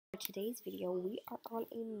today's video, we are on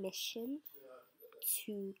a mission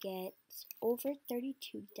to get over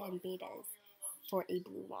 32 den betas for a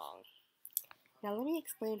blue long. Now let me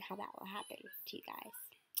explain how that will happen to you guys.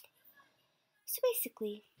 So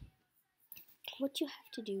basically, what you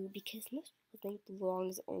have to do, because most people think blue long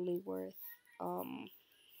is only worth 20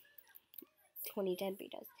 den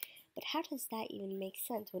betas, but how does that even make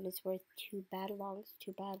sense when it's worth 2 bad longs?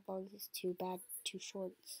 2 bad longs is 2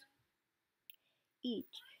 shorts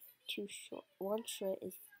each. One short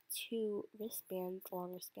is 2 wristbands,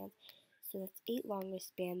 long wristbands, so that's 8 long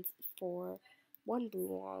wristbands for 1 blue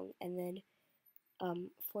long, and then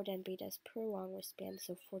 4 den betas per long wristband,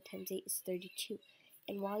 so 4 times 8 is 32.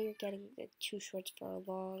 And while you're getting the 2 shorts for a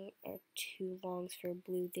long or 2 longs for a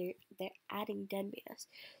blue, they're adding den betas,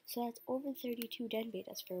 so that's over 32 den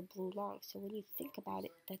betas for a blue long. So when you think about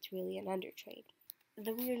it, that's really an undertrade.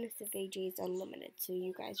 The weirdness of AJ is unlimited, so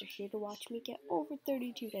you guys are here to watch me get over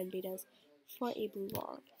 32 den betas for a blue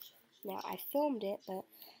long. Now, I filmed it, but,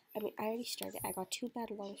 I already started. I got 2 bad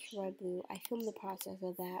longs for my blue. I filmed the process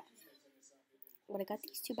of that. When I got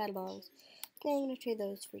these 2 bad longs, now I'm going to trade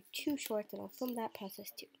those for 2 shorts, and I'll film that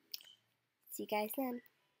process too. See you guys then.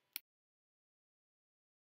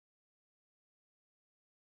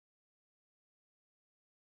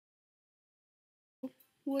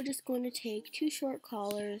 We're just going to take 2 short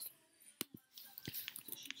collars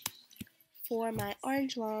for my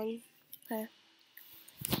orange long. Okay.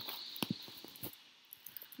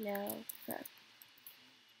 Now,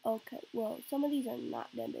 okay, well, some of these are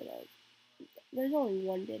not den betas. There's only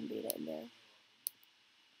 1 den beta in there.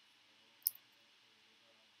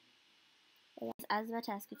 I was about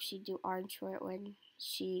to ask if she'd do orange short when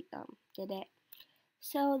she did it.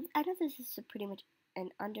 So I know this is pretty much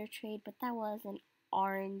an under trade, but that was an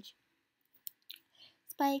orange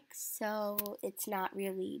spike, so it's not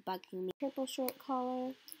really bugging me. Purple short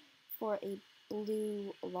collar for a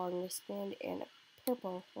blue long wristband and a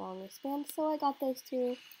purple long wristband, so I got those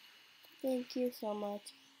 2. Thank you so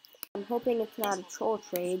much. I'm hoping it's not a troll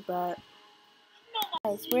trade, but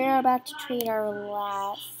guys, we're about to trade our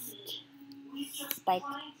last spike,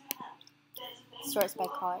 short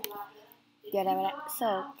spike collar.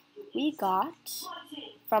 So we got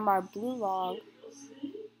from our blue long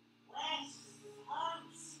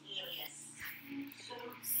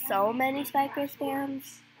so many spike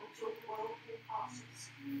wristbands.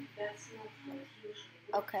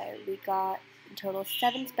 Okay, we got in total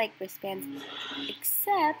 7 spike wristbands,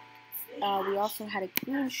 except we also had a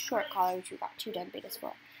green short collar, which we got 2 den betas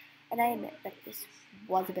for. And I admit that this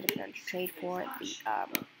was a bit of an under trade for the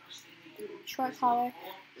short collar.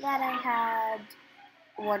 That I had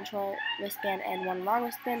 1 short wristband and 1 long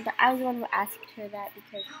wristband, but I was the one who asked her that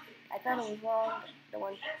because I thought it was long.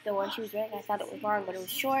 The one she was wearing, I thought it was long, but it was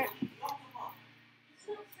short.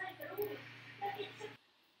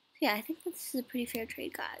 Yeah, I think this is a pretty fair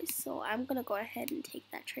trade, guys. So I'm gonna go ahead and take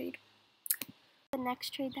that trade. The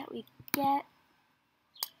next trade that we get,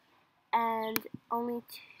 and only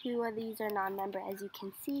 2 of these are non-member, as you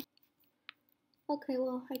can see. Okay,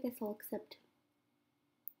 well, I guess I'll accept.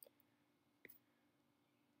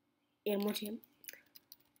 Animal Jam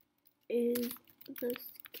is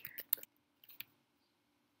this.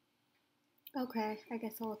 Okay, I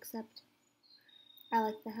guess I'll accept. I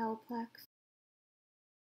like the Howlplex.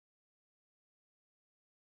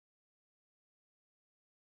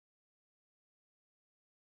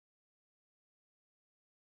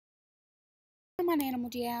 I'm on Animal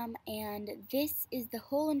Jam, and this is the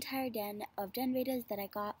whole entire den of den betas that I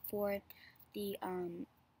got for the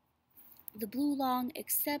blue long,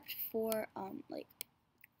 except for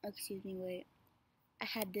excuse me, wait, I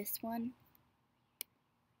had this one.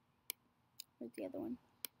 Where's the other one?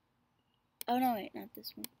 Oh no, wait, not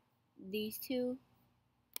this one. These 2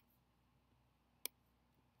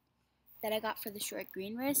 that I got for the short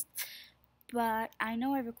green wrist, but I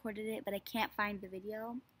know I recorded it, but I can't find the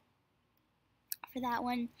video for that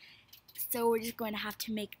one, so we're just going to have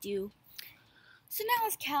to make do. So now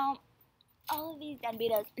let's count all of these den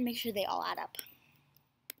betas and make sure they all add up.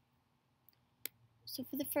 So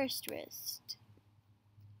for the first wrist,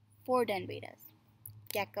 4 den betas,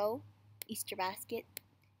 Gecko, Easter basket,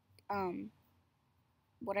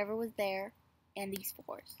 whatever was there, and these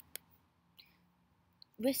 4s.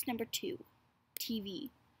 Wrist number 2, TV,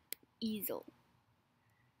 easel,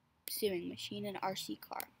 sewing machine, and RC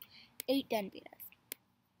car, 8 den betas.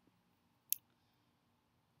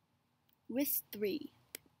 Wrist 3,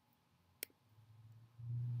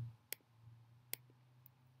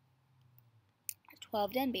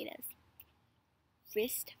 $12 den betas.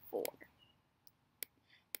 Wrist 4,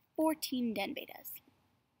 $14 den betas.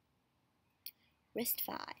 wrist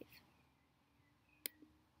 5.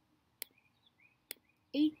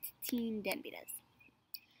 18 Den betas.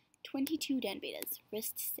 22 Den betas,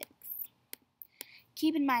 wrist 6.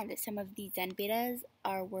 Keep in mind that some of these Den betas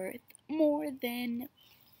are worth more than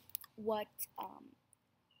what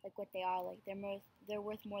they are. Like they're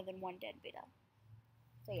worth more than 1 Den beta.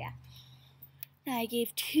 So yeah. Now I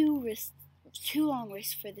gave 2 long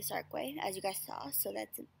wrists for this archway, as you guys saw. So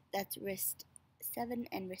that's wrist 7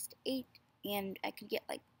 and wrist 8, and I could get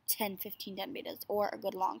like 10-15 Den betas or a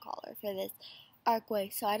good long collar for this archway.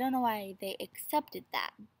 So I don't know why they accepted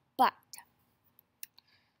that, but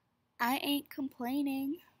I ain't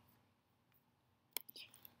complaining.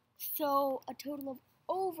 So a total of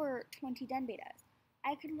over 20 Den betas.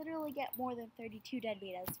 I could literally get more than 32 Den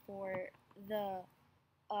betas for the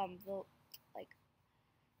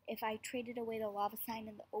if I traded away the lava sign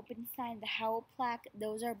and the open sign, the howl plaque,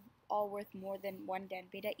 those are all worth more than 1 Den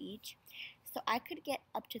beta each. So I could get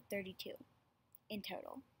up to 32 in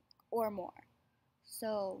total or more.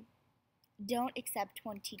 So don't accept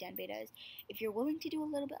 20 Den betas. If you're willing to do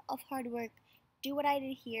a little bit of hard work, do what I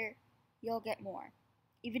did here, you'll get more.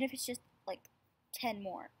 Even if it's just like 10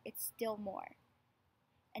 more, it's still more.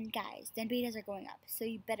 And guys, Den betas are going up, so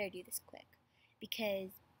you better do this quick,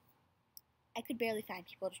 because I could barely find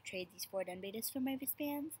people to trade these 4 Den betas for my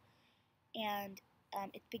wristbands, and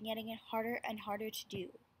it's been getting harder and harder to do.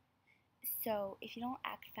 So if you don't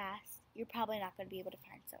act fast, you're probably not going to be able to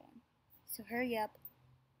find someone. So hurry up,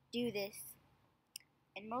 do this,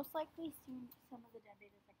 and most likely soon some of the Den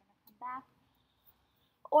betas are going to come back,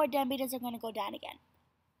 or Den betas are going to go down again.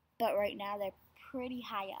 But right now they're pretty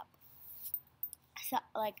high up. So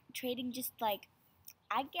like trading just like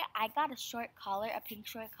I got a short collar, a pink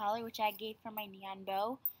short collar, which I gave for my neon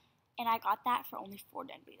bow, and I got that for only 4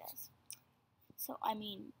 Den betas. So I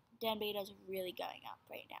mean, Den betas are really going up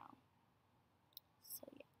right now. So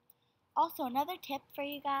yeah. Also, another tip for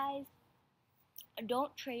you guys: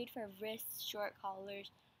 don't trade for wrist short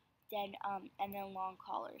collars, and then long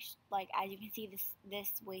collars. Like as you can see,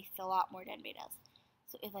 this wastes a lot more Den betas.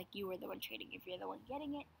 So if like you were the one trading, if you're the one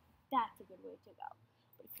getting it, that's a good way to go.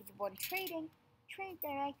 But if you're the one trading, trade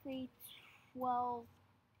directly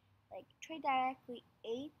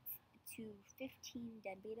 8 to 15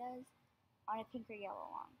 Den betas on a pink or yellow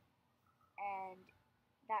long, and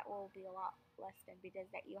that will be a lot less Den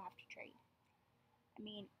betas that you have to trade. I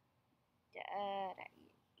mean, yeah.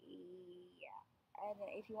 And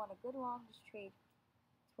if you want a good long, just trade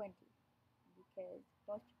 20, because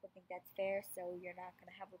most people think that's fair, so you're not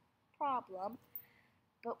gonna have a problem.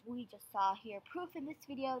 But we just saw here proof in this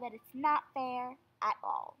video that it's not fair at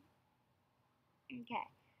all. Okay,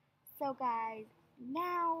 so guys,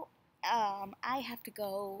 now I have to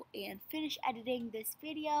go and finish editing this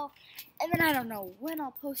video, and then I don't know when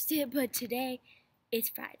I'll post it, but today is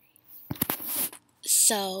Friday.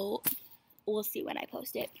 So we'll see when I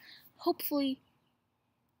post it. Hopefully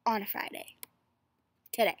on a Friday.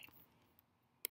 Today.